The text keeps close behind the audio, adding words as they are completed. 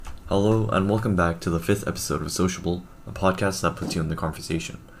Hello, and welcome back to the fifth episode of Sociable, a podcast that puts you in the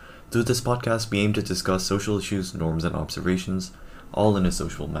conversation. Through this podcast, we aim to discuss social issues, norms, and observations, all in a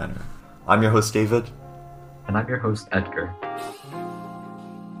social manner. I'm your host, David. And I'm your host, Edgar.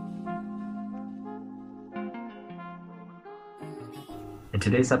 In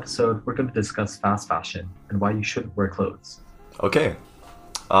today's episode, we're going to discuss fast fashion and why you shouldn't wear clothes. Okay.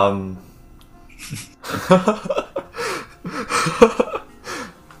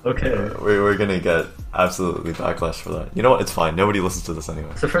 Okay. We're gonna get absolutely backlash for that. You know what? It's fine. Nobody listens to this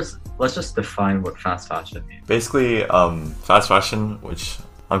anyway. So first, let's just define what fast fashion means. Basically, fast fashion, which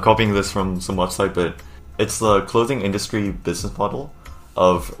I'm copying this from some website, but it's the clothing industry business model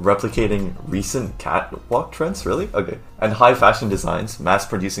of replicating recent catwalk trends, really? Okay. And high fashion designs, mass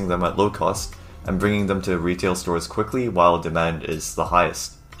producing them at low cost, and bringing them to retail stores quickly while demand is the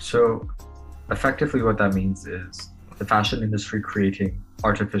highest. So, effectively what that means is the fashion industry creating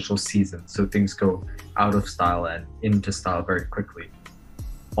artificial seasons, so things go out of style and into style very quickly.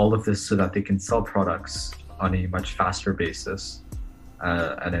 All of this so that they can sell products on a much faster basis,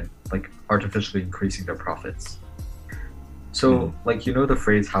 and then artificially increasing their profits. So the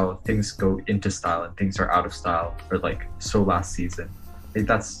phrase how things go into style and things are out of style, or so last season. I think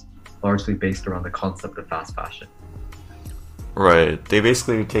that's largely based around the concept of fast fashion. Right. They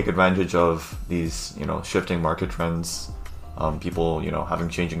basically take advantage of these, shifting market trends, people, having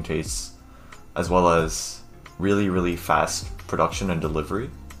changing tastes, as well as really, really fast production and delivery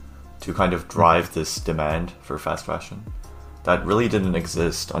to kind of drive this demand for fast fashion that really didn't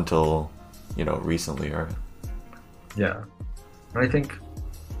exist until, recently, right? Yeah. And I think,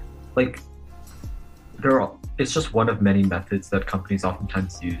 it's just one of many methods that companies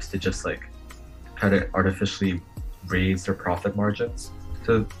oftentimes use to just, try to artificially raise their profit margins.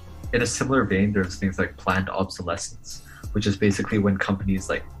 So in a similar vein, there's things like planned obsolescence, which is basically when companies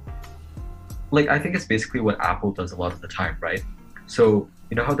I think it's basically what Apple does a lot of the time, right? So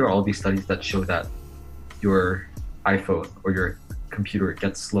you know how there are all these studies that show that your iPhone or your computer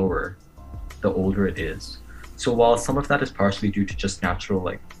gets slower the older it is. So while some of that is partially due to just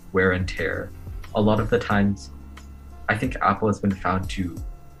natural wear and tear, a lot of the times I think Apple has been found to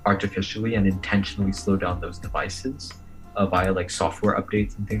artificially and intentionally slow down those devices via software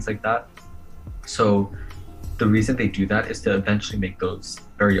updates and things like that. So the reason they do that is to eventually make those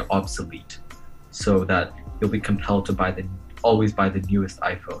very obsolete, so that you'll be compelled to always buy the newest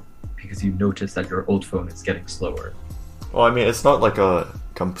iPhone because you notice that your old phone is getting slower. Well, I mean, it's not like a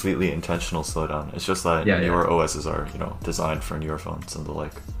completely intentional slowdown. It's just that newer OSs are, designed for newer phones and the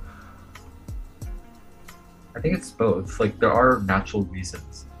like. I think it's both. There are natural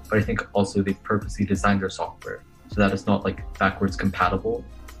reasons, but I think also they purposely designed their software so that it's not backwards compatible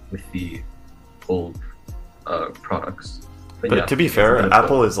with the old products. But yeah, to be fair,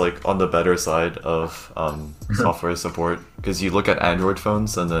 Apple is on the better side of software support, because you look at Android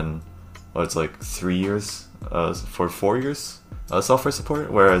phones and then it's 3 years for 4 years software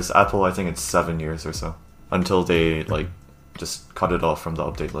support, whereas Apple, I think it's 7 years or so until they just cut it off from the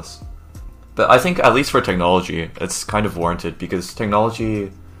update list. But I think at least for technology, it's kind of warranted, because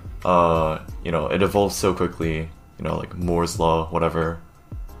technology, it evolves so quickly. Moore's law, whatever.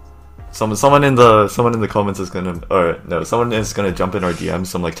 Someone in the comments is someone is gonna jump in our DM.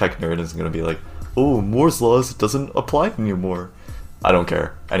 Some tech nerd is gonna be "Oh, Moore's laws doesn't apply anymore." I don't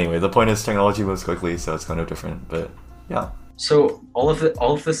care. Anyway, the point is technology moves quickly, so it's kind of different. But yeah. So all of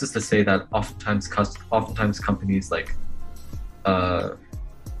this is to say that oftentimes companies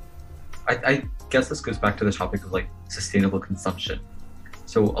I guess this goes back to the topic of sustainable consumption.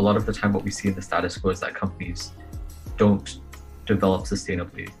 So a lot of the time what we see in the status quo is that companies don't develop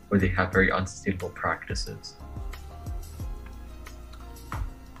sustainably, or they have very unsustainable practices.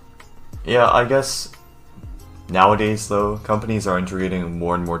 Yeah, I guess nowadays though, companies are integrating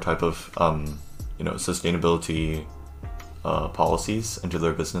more and more type of sustainability policies into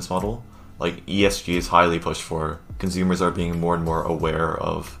their business model. ESG is highly pushed for. Consumers are being more and more aware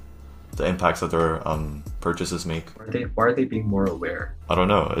of the impacts that their purchases make. Why are they being more aware? I don't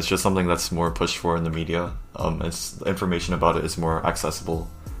know. It's just something that's more pushed for in the media. Information about it is more accessible.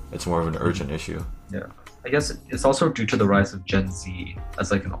 It's more of an urgent issue. Yeah, I guess it's also due to the rise of Gen Z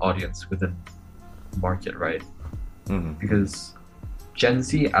as an audience within the market, right? Mm-hmm. Because Gen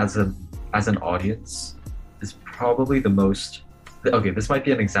Z as an audience is probably the most. Okay, this might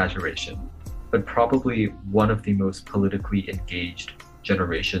be an exaggeration, but probably one of the most politically engaged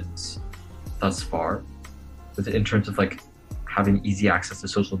generations thus far, in terms of having easy access to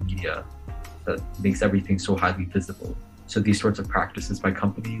social media that makes everything so highly visible. So these sorts of practices by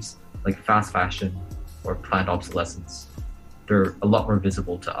companies like fast fashion or planned obsolescence they're a lot more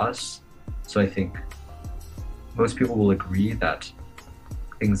visible to us. So I think most people will agree that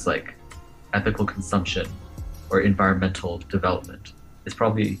things like ethical consumption or environmental development is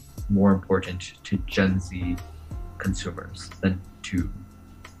probably more important to Gen Z consumers than to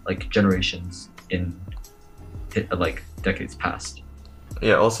like generations in like decades past.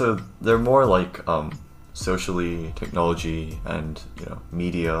 Yeah, also they're more like socially, technology, and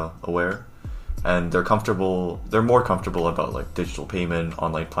media aware, and they're more comfortable about like digital payment,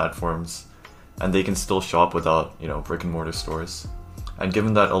 online platforms, and they can still shop without brick and mortar stores. And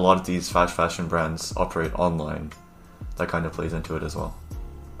given that a lot of these fast fashion brands operate online, that kind of plays into it as well.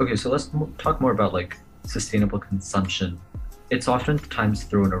 Okay, so let's talk more about like sustainable consumption. It's oftentimes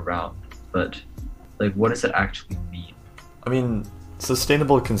thrown around, but like what does it actually mean? I mean,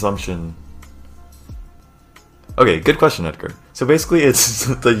 sustainable consumption. Okay, good question, Edgar. So basically, it's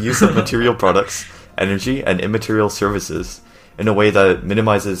the use of material products, energy, and immaterial services in a way that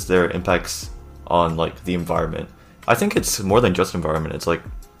minimizes their impacts on like the environment. I think it's more than just environment. It's like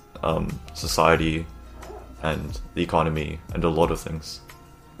society and the economy and a lot of things.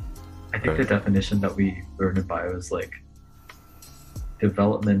 I think the definition that we learned in bio is like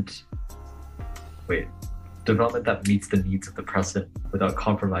development. Wait, development that meets the needs of the present without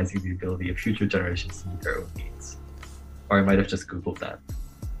compromising the ability of future generations to meet their own needs. Or I might have just Googled that.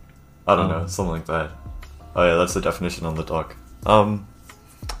 I don't know, something like that. Oh yeah, that's the definition on the doc.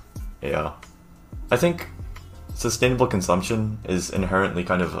 Yeah. I think sustainable consumption is inherently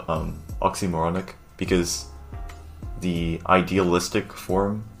kind of oxymoronic because the idealistic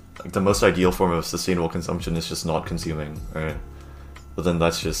form, like the most ideal form of sustainable consumption is just not consuming, right? But then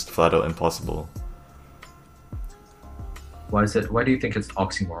that's just flat out impossible. Why do you think it's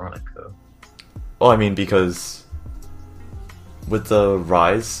oxymoronic though? Well, I mean, because with the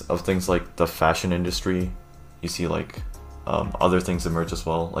rise of things like the fashion industry, you see like other things emerge as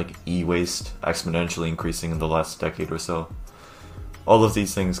well, like e-waste exponentially increasing in the last decade or so. All of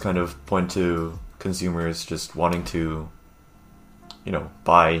these things kind of point to consumers just wanting to,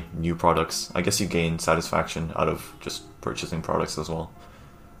 buy new products. I guess you gain satisfaction out of just purchasing products as well.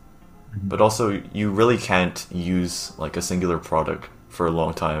 But also, you really can't use like a singular product for a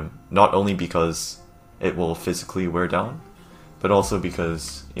long time, not only because it will physically wear down, but also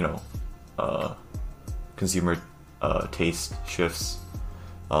because, consumer taste shifts.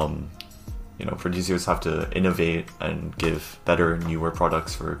 Producers have to innovate and give better, newer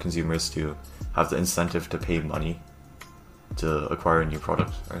products for consumers to have the incentive to pay money to acquire a new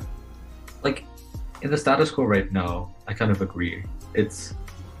product, right? Like, in the status quo right now, I kind of agree. It's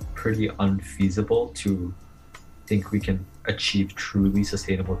pretty unfeasible to think we can achieve truly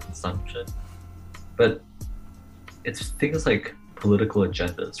sustainable consumption. But it's things like political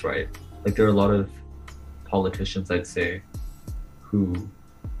agendas, right? Like there are a lot of politicians, I'd say, who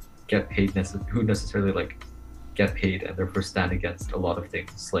get paid who necessarily like get paid and therefore stand against a lot of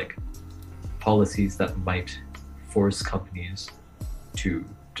things like policies that might force companies to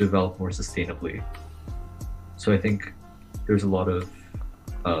develop more sustainably. So I think there's a lot of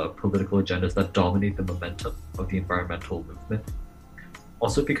political agendas that dominate the momentum of the environmental movement.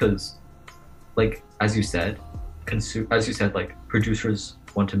 Also because, like as you said, like producers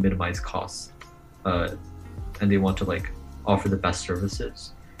want to minimize costs, and they want to like offer the best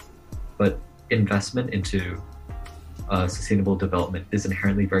services. But investment into sustainable development is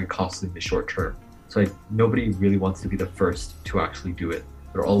inherently very costly in the short term. So nobody really wants to be the first to actually do it.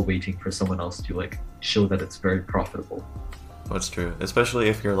 They're all waiting for someone else to like show that it's very profitable. That's true, especially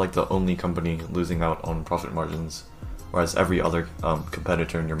if you're like the only company losing out on profit margins, whereas every other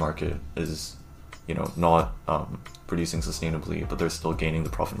competitor in your market is, not producing sustainably, but they're still gaining the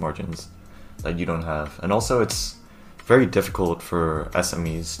profit margins that you don't have. And also, it's very difficult for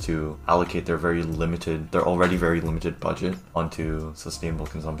SMEs to allocate their already very limited budget onto sustainable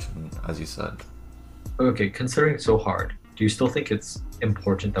consumption, as you said. Okay, considering it's so hard, do you still think it's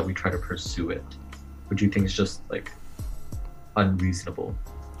important that we try to pursue it? Or do you think it's just like unreasonable?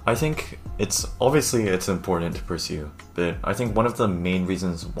 I think it's important to pursue, but I think one of the main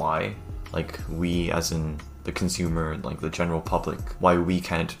reasons why, like we as in the consumer, like the general public, why we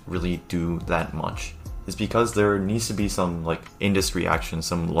can't really do that much is because there needs to be some like industry action,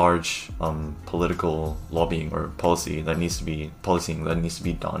 some large political lobbying or policing that needs to be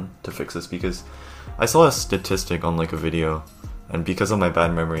done to fix this. Because I saw a statistic on like a video, and because of my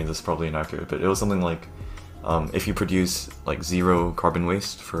bad memory, this is probably inaccurate, but it was something like if you produce like zero carbon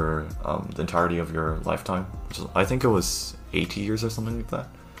waste for the entirety of your lifetime, which is, I think it was 80 years or something like that,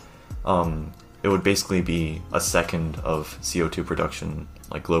 it would basically be a second of CO2 production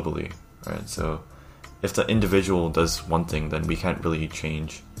like globally, right? So if the individual does one thing, then we can't really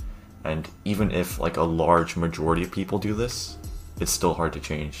change. And even if like a large majority of people do this, it's still hard to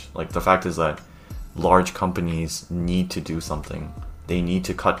change. Like the fact is that large companies need to do something. They need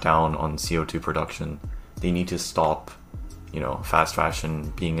to cut down on CO2 production. They need to stop, fast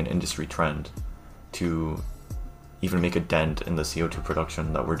fashion being an industry trend to even make a dent in the CO2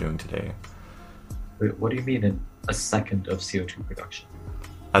 production that we're doing today. Wait, what do you mean in a second of CO2 production?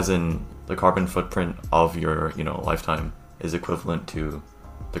 As in, the carbon footprint of your, lifetime is equivalent to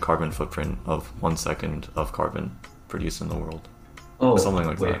the carbon footprint of 1 second of carbon produced in the world. Oh, or something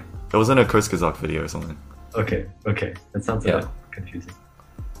like wait. that. It was in a Kurzgesagt video or something. Okay. That sounds a bit confusing.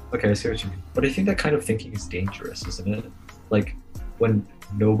 Okay, I see what you mean. But I think that kind of thinking is dangerous, isn't it? Like, when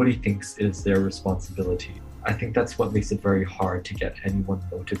nobody thinks it is their responsibility, I think that's what makes it very hard to get anyone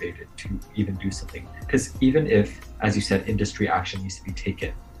motivated to even do something. Because even if, as you said, industry action needs to be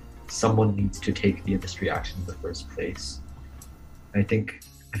taken, someone needs to take the industry action in the first place. I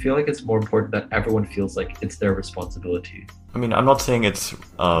feel like it's more important that everyone feels like it's their responsibility. I mean, I'm not saying it's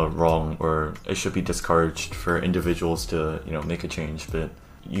wrong or it should be discouraged for individuals to, make a change, but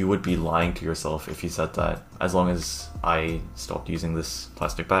you would be lying to yourself if you said that as long as I stopped using this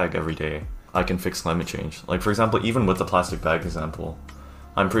plastic bag every day, I can fix climate change. Like, for example, even with the plastic bag example,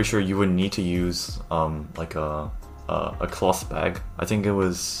 I'm pretty sure you would need to use like a cloth bag. I think it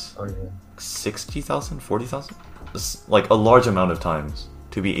was 60,000, 40,000? Like a large amount of times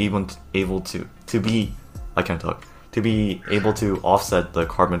to be able to offset the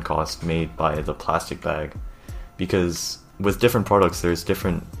carbon cost made by the plastic bag, because with different products there's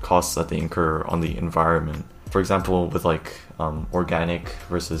different costs that they incur on the environment. For example, with like organic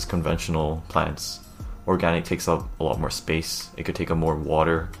versus conventional plants, organic takes up a lot more space. It could take up more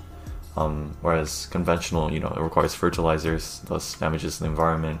water, whereas conventional, it requires fertilizers, thus damages the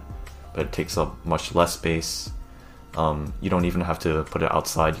environment, but it takes up much less space. You don't even have to put it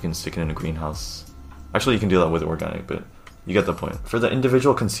outside. You can stick it in a greenhouse. Actually, you can do that with organic, but you get the point. For the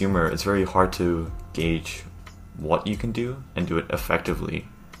individual consumer, it's very hard to gauge what you can do and do it effectively.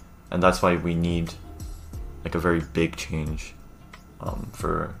 And that's why we need like a very big change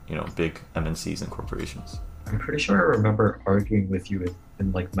for, big MNCs and corporations. I'm pretty sure I remember arguing with you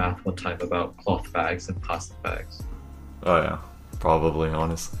in like math one time about cloth bags and plastic bags. Oh yeah, probably,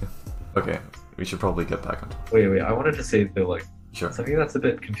 honestly. Okay, we should probably get back on top. Wait, I wanted to say though, like, Sure. something that's a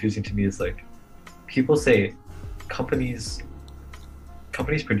bit confusing to me is like, people say companies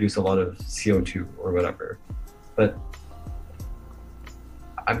produce a lot of CO2 or whatever, but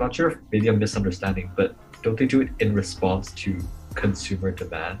I'm not sure if maybe I'm misunderstanding, but don't they do it in response to consumer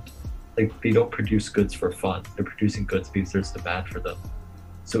demand? Like, they don't produce goods for fun. They're producing goods because there's demand for them.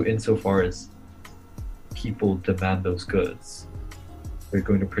 So insofar as people demand those goods, they're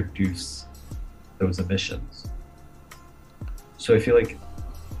going to produce those emissions. So I feel like,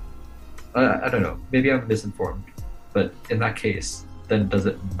 I don't know, maybe I'm misinformed, but in that case, then does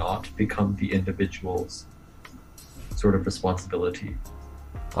it not become the individual's sort of responsibility?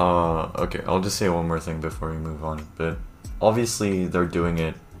 Okay, I'll just say one more thing before we move on, but obviously they're doing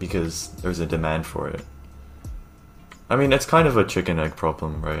it because there's a demand for it. I mean, it's kind of a chicken egg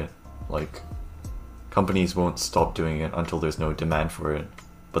problem, right? Like, companies won't stop doing it until there's no demand for it.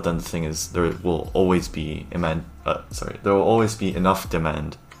 But then the thing is, there will always be enough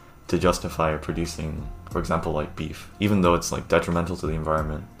demand to justify producing, for example, like beef. Even though it's like detrimental to the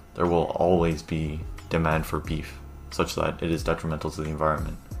environment, there will always be demand for beef, such that it is detrimental to the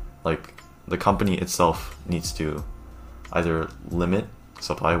environment. Like, the company itself needs to either limit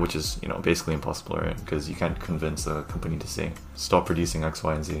supply, which is, basically impossible, right? Because you can't convince a company to say, stop producing X,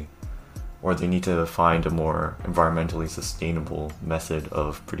 Y, and Z. Or they need to find a more environmentally sustainable method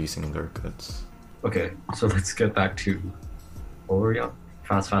of producing their goods. Okay, so let's get back to what were we on?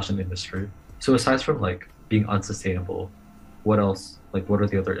 Fast fashion industry. So aside from like being unsustainable, what else? Like, what are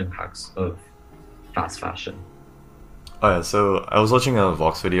the other impacts of fast fashion? Oh yeah, so I was watching a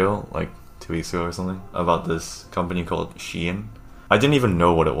Vox video like 2 weeks ago or something about this company called Shein. I didn't even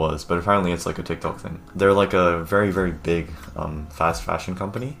know what it was, but apparently it's like a TikTok thing. They're like a very, very big fast fashion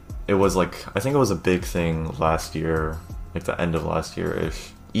company. It was like, I think it was a big thing last year, like the end of last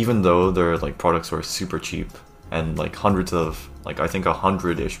year-ish. Even though their like products were super cheap and like hundreds of, like I think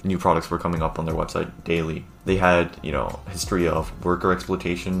 100-ish new products were coming up on their website daily. They had, history of worker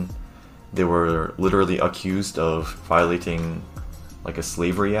exploitation. They were literally accused of violating like a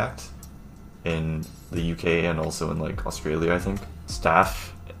slavery act in the UK and also in like Australia, I think.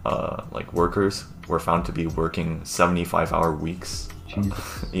 Staff, like workers, were found to be working 75-hour weeks.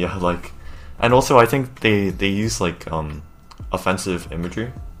 Yeah, like, and also I think they use like offensive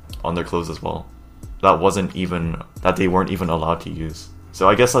imagery on their clothes as well, that they weren't even allowed to use. So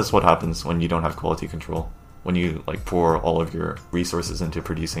I guess that's what happens when you don't have quality control. When you like pour all of your resources into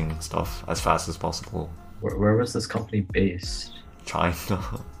producing stuff as fast as possible. Where was this company based?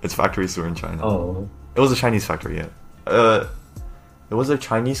 China. Its factories were in China. Oh. It was a Chinese factory, yeah. It was a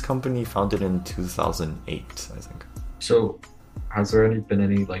Chinese company founded in 2008, I think. So, has there been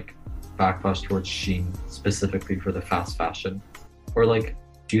any like backlash towards Shein specifically for the fast fashion? Or like,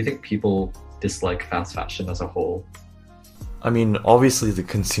 do you think people dislike fast fashion as a whole? I mean, obviously the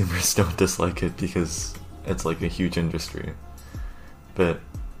consumers don't dislike it because it's like a huge industry. But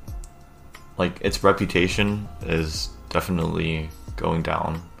like its reputation is definitely going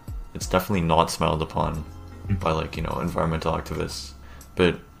down. It's definitely not smiled upon by like, environmental activists.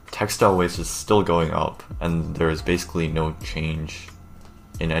 But textile waste is still going up, and there is basically no change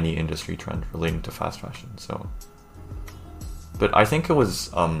in any industry trend relating to fast fashion. So, but I think it was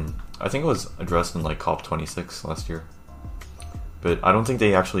addressed in like COP26 last year. But I don't think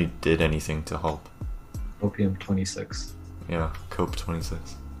they actually did anything to help. OPM 26. Yeah, COP26.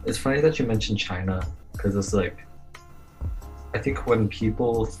 It's funny that you mentioned China, because it's like, I think when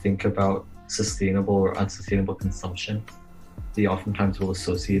people think about sustainable or unsustainable consumption, they oftentimes will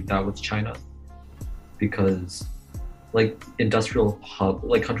associate that with China, because like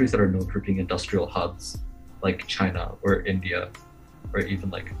countries that are known for being industrial hubs, like China or India, or even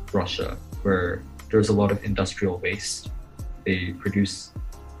like Russia, where there's a lot of industrial waste. They produce,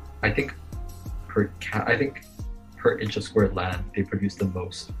 I think per inch of squared land, they produce the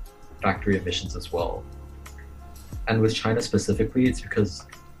most factory emissions as well. And with China specifically, it's because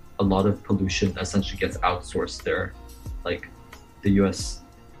a lot of pollution essentially gets outsourced there, like the US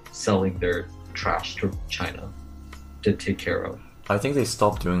selling their trash to China to take care of. I think they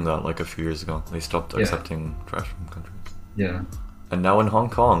stopped doing that like a few years ago. They stopped accepting trash from countries. Yeah. And now in Hong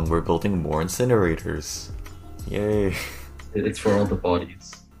Kong, we're building more incinerators. Yay. It's for all the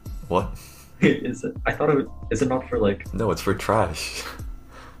bodies. What? Is it? I thought is it not for like... No, it's for trash.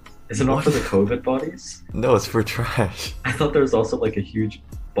 Is it not for the COVID bodies? No, it's for trash. I thought there was also like a huge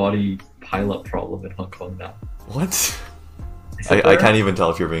body pileup problem in Hong Kong now. What? I can't even tell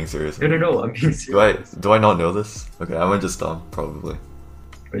if you're being serious. No, I'm being serious. Do I not know this? Okay, I'm gonna just stop, probably.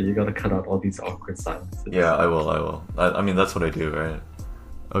 But you gotta cut out all these awkward silences. Yeah, I will. I mean, that's what I do, right?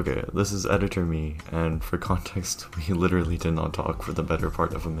 Okay, this is Editor Me, and for context, we literally did not talk for the better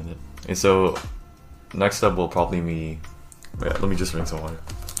part of a minute. And so, next up will probably be... Wait, let me just drink some water.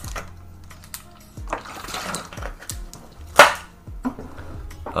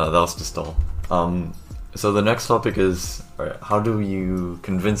 That was just all. So the next topic is, alright, how do you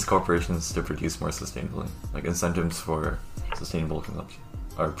convince corporations to produce more sustainably? Like incentives for sustainable consumption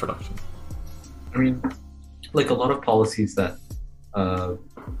or production. I mean, like a lot of policies that I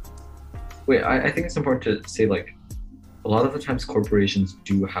think it's important to say, like, a lot of the times corporations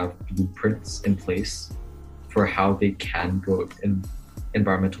do have blueprints in place for how they can go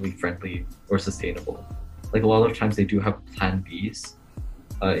environmentally friendly or sustainable. Like a lot of times they do have plan Bs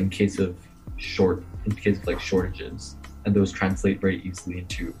in case of shortages, and those translate very easily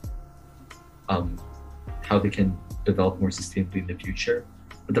into how they can develop more sustainably in the future.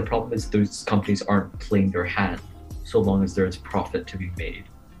 But the problem is those companies aren't playing their hand so long as there is profit to be made,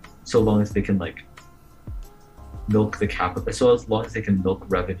 so long as they can milk the capital, so as long as they can milk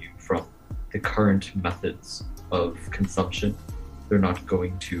revenue from the current methods of consumption, they're not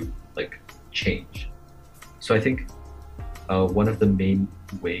going to change. So I think one of the main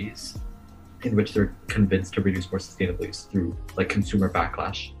ways in which they're convinced to produce more sustainably is through consumer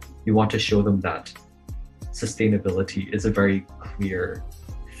backlash. You want to show them that sustainability is a very clear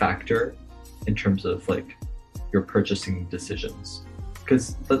factor in terms of your purchasing decisions.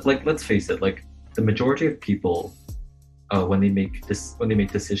 Because let's face it, the majority of people when they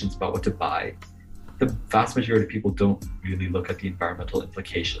make decisions about what to buy, the vast majority of people don't really look at the environmental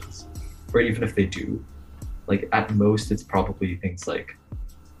implications. Or even if they do, at most it's probably things like,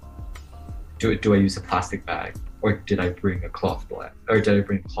 do I use a plastic bag, or did I bring a cloth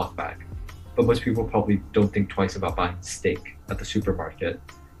bag? But most people probably don't think twice about buying steak at the supermarket.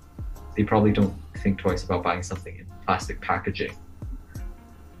 They probably don't think twice about buying something in plastic packaging.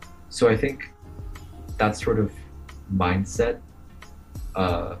 So I think that sort of mindset,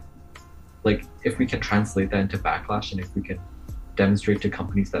 if we can translate that into backlash, and if we can demonstrate to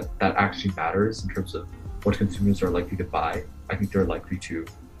companies that actually matters in terms of what consumers are likely to buy, I think they're likely to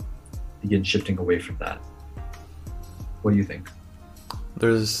begin shifting away from that. What do you think?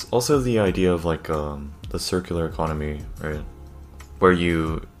 There's also the idea of the circular economy, right? Where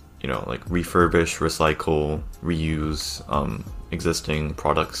you refurbish, recycle, reuse existing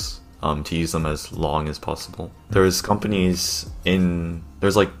products to use them as long as possible. There's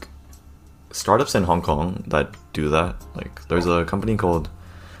like startups in Hong Kong that do that. Like there's a company called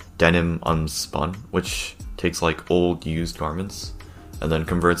Denim Unspun, which takes like old used garments and then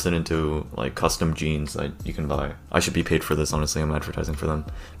converts it into like custom jeans that you can buy. I should be paid for this, honestly. I'm advertising for them.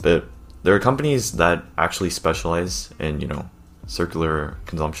 But there are companies that actually specialize in, circular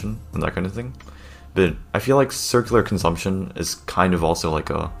consumption and that kind of thing. But I feel like circular consumption is kind of also like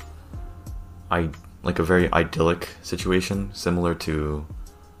a very idyllic situation, similar to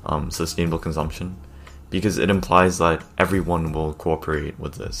sustainable consumption, because it implies that everyone will cooperate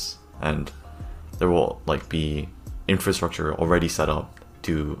with this, and there will like be infrastructure already set up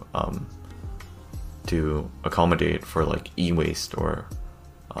to accommodate for like e-waste or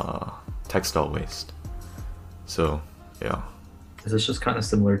textile waste. So yeah. Is this just kind of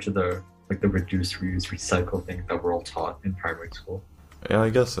similar to the reduce, reuse, recycle thing that we're all taught in primary school? Yeah, I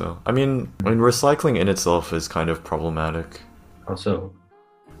guess so. I mean, recycling in itself is kind of problematic. How so?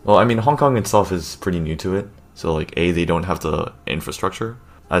 Well, I mean, Hong Kong itself is pretty new to it. So, like, they don't have the infrastructure.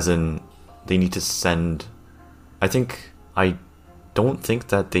 As in, they need to send... I don't think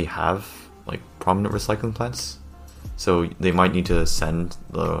that they have, like, prominent recycling plants. So, they might need to send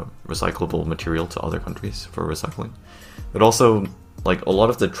the recyclable material to other countries for recycling. But also, like, a lot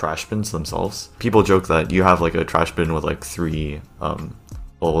of the trash bins themselves, people joke that you have, like, a trash bin with, like, 3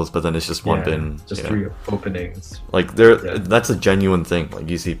 holes, but then it's just one bin. Just 3 openings. Like, that's a genuine thing, like,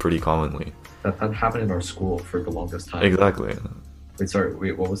 you see pretty commonly. That happened in our school for the longest time. Exactly.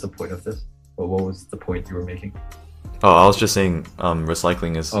 Wait, what was the point of this? What was the point you were making? Oh, I was just saying,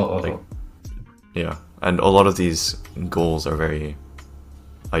 recycling is, yeah, and a lot of these goals are very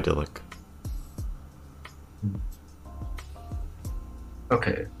idyllic.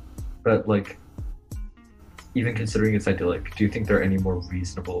 Okay, but like, even considering it's idyllic, do you think there are any more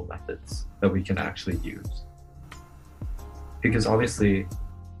reasonable methods that we can actually use? Because obviously,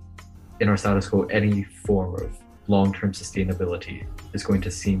 in our status quo, any form of long-term sustainability is going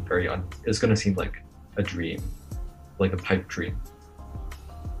to seem like a dream, like a pipe dream.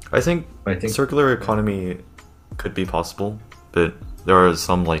 I think circular economy could be possible, but there are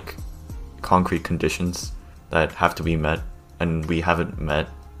some like concrete conditions that have to be met, and we haven't met.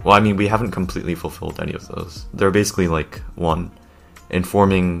 Well, I mean, we haven't completely fulfilled any of those. They're basically like 1,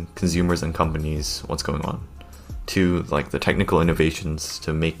 informing consumers and companies what's going on. 2, like the technical innovations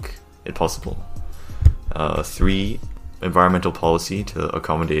to make it possible. 3, environmental policy to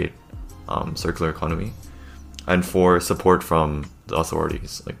accommodate circular economy. And 4, support from the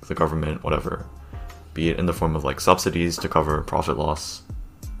authorities, like the government, whatever. Be it in the form of like subsidies to cover profit loss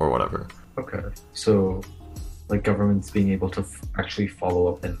or whatever. Okay, so like governments being able to actually follow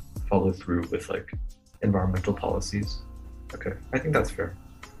up and follow through with like environmental policies. Okay, I think that's fair.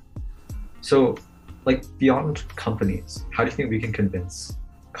 So like beyond companies, how do you think we can convince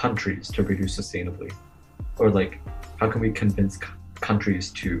countries to produce sustainably? Or like, how can we convince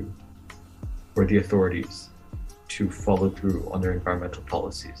countries or the authorities to follow through on their environmental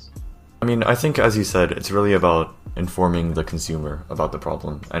policies? I mean, I think, as you said, it's really about informing the consumer about the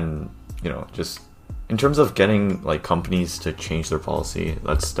problem, and just in terms of getting like companies to change their policy,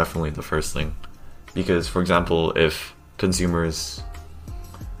 that's definitely the first thing. Because, for example, if consumers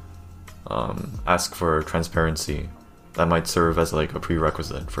ask for transparency, that might serve as like a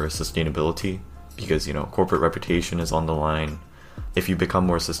prerequisite for sustainability, because corporate reputation is on the line. If you become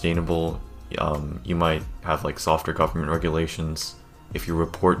more sustainable, you might have like softer government regulations. If you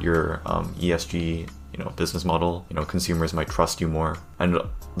report your ESG business model, consumers might trust you more. And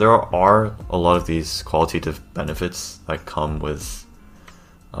there are a lot of these qualitative benefits that come with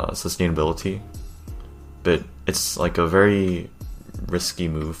sustainability, but it's like a very risky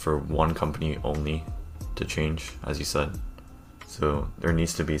move for one company only to change, as you said. So there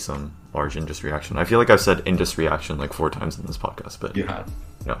needs to be some large industry action. I feel like I've said industry action like 4 times in this podcast, but you have.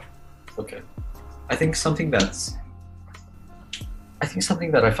 Yeah. Okay. I think something that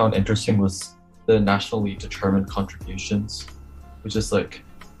I found interesting was the nationally determined contributions, which is like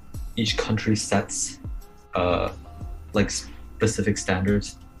each country sets like specific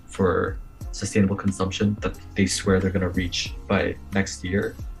standards for sustainable consumption that they swear they're going to reach by next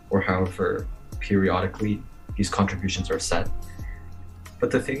year, or however periodically these contributions are set. But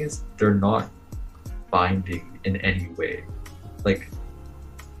the thing is, they're not binding in any way. Like,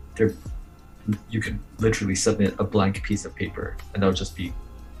 you could literally submit a blank piece of paper and that would just be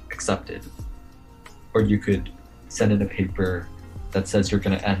accepted. Or you could send in a paper that says you're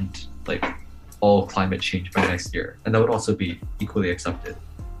going to end like all climate change by next year, and that would also be equally accepted.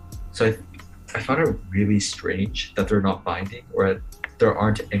 So I found it really strange that they're not binding, or at there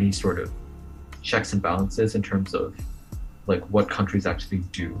aren't any sort of checks and balances in terms of like what countries actually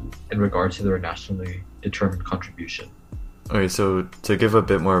do in regard to their nationally determined contribution. Okay, so to give a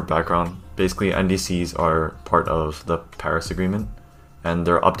bit more background, basically NDCs are part of the Paris Agreement, and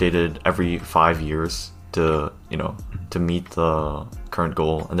they're updated every 5 years to, to meet the current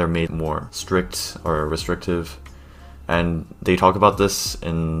goal, and they're made more strict or restrictive. And they talk about this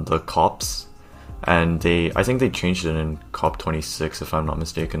in the COPs, and I think they changed it in COP 26 if I'm not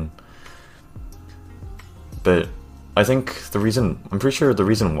mistaken. But I think I'm pretty sure the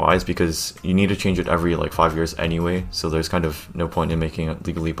reason why is because you need to change it every like 5 years anyway, so there's kind of no point in making it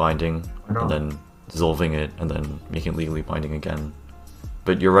legally binding and then dissolving it and then making it legally binding again.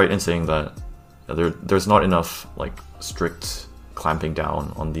 But you're right in saying that there's not enough like strict clamping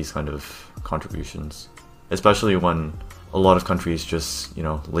down on these kind of contributions, especially when a lot of countries just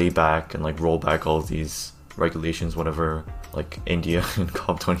lay back and like roll back all of these regulations, whatever, like India in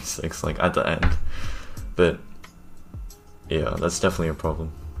COP26 like at the end. But yeah, that's definitely a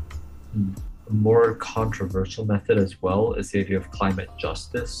problem. A more controversial method as well is the idea of climate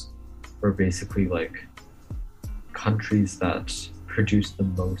justice, where basically like countries that produce the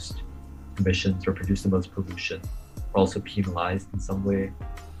most emissions or produce the most pollution are also penalized in some way.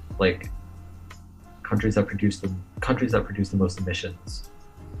 Like countries that produce the most emissions,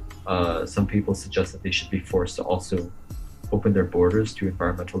 some people suggest that they should be forced to also open their borders to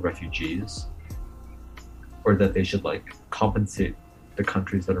environmental refugees, or that they should like compensate the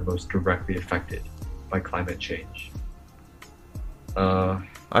countries that are most directly affected by climate change.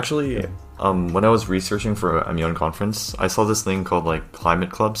 Actually, when I was researching for a MUN conference, I saw this thing called like climate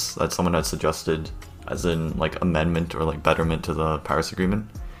clubs that someone had suggested as in like amendment or like betterment to the Paris Agreement.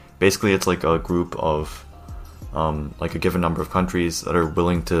 Basically, it's like a group of like a given number of countries that are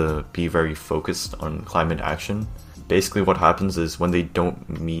willing to be very focused on climate action. Basically, what happens is when they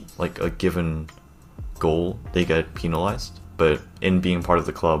don't meet like a given goal, they get penalized. But in being part of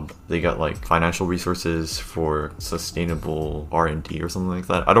the club, they get like financial resources for sustainable R&D or something like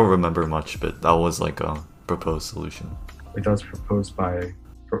that. I don't remember much, but that was like a proposed solution. Like that was proposed by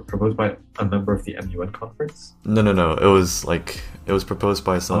a member of the MUN conference? No. It was proposed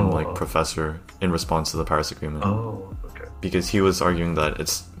by some professor in response to the Paris Agreement. Oh, okay. Because he was arguing that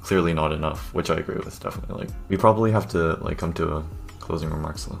it's clearly not enough, which I agree with, definitely. Like we probably have to like come to a closing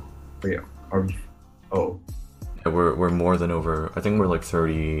remarks though. But yeah, are we? Oh. Yeah, we're more than over. I think we're like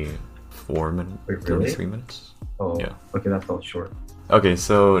 34 minutes. Wait, really? 33 minutes. Oh, yeah. Okay, that felt short. Okay,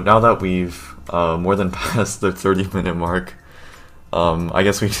 so now that we've more than passed the 30-minute mark, I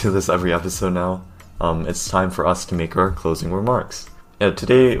guess we do this every episode now. It's time for us to make our closing remarks. Yeah,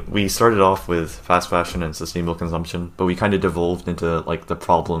 today we started off with fast fashion and sustainable consumption, but we kind of devolved into like the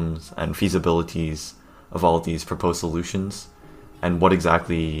problems and feasibilities of all of these proposed solutions and what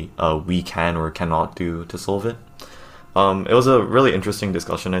exactly we can or cannot do to solve it. It was a really interesting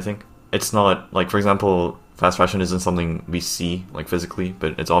discussion, I think. It's not, like, for example, fast fashion isn't something we see, like, physically,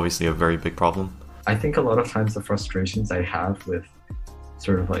 but it's obviously a very big problem. I think a lot of times the frustrations I have with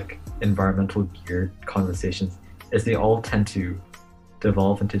sort of, like, environmental geared conversations is they all tend to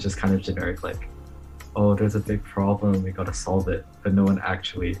devolve into just kind of generic, like, oh, there's a big problem, we gotta solve it, but no one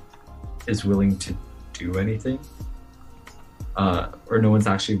actually is willing to do anything. Or no one's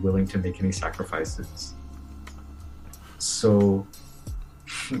actually willing to make any sacrifices. So,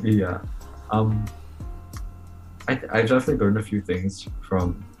 yeah. I've definitely learned a few things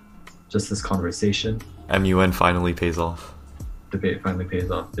from just this conversation. MUN finally pays off. Debate finally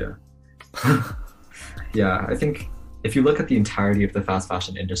pays off, yeah. Yeah, I think if you look at the entirety of the fast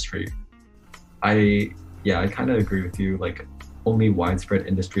fashion industry, I kind of agree with you. Like, only widespread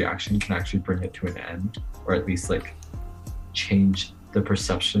industry action can actually bring it to an end, or at least like change the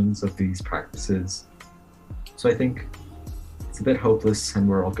perceptions of these practices. So I think it's a bit hopeless and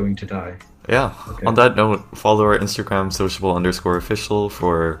we're all going to die. Yeah. Okay. On that note, follow our Instagram sociable_official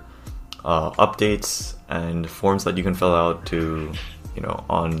for updates and forms that you can fill out to,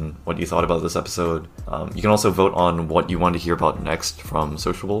 on what you thought about this episode. You can also vote on what you want to hear about next from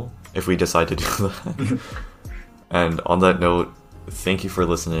Sociable if we decide to do that. And on that note, thank you for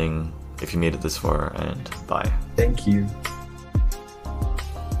listening if you made it this far, and bye. Thank you.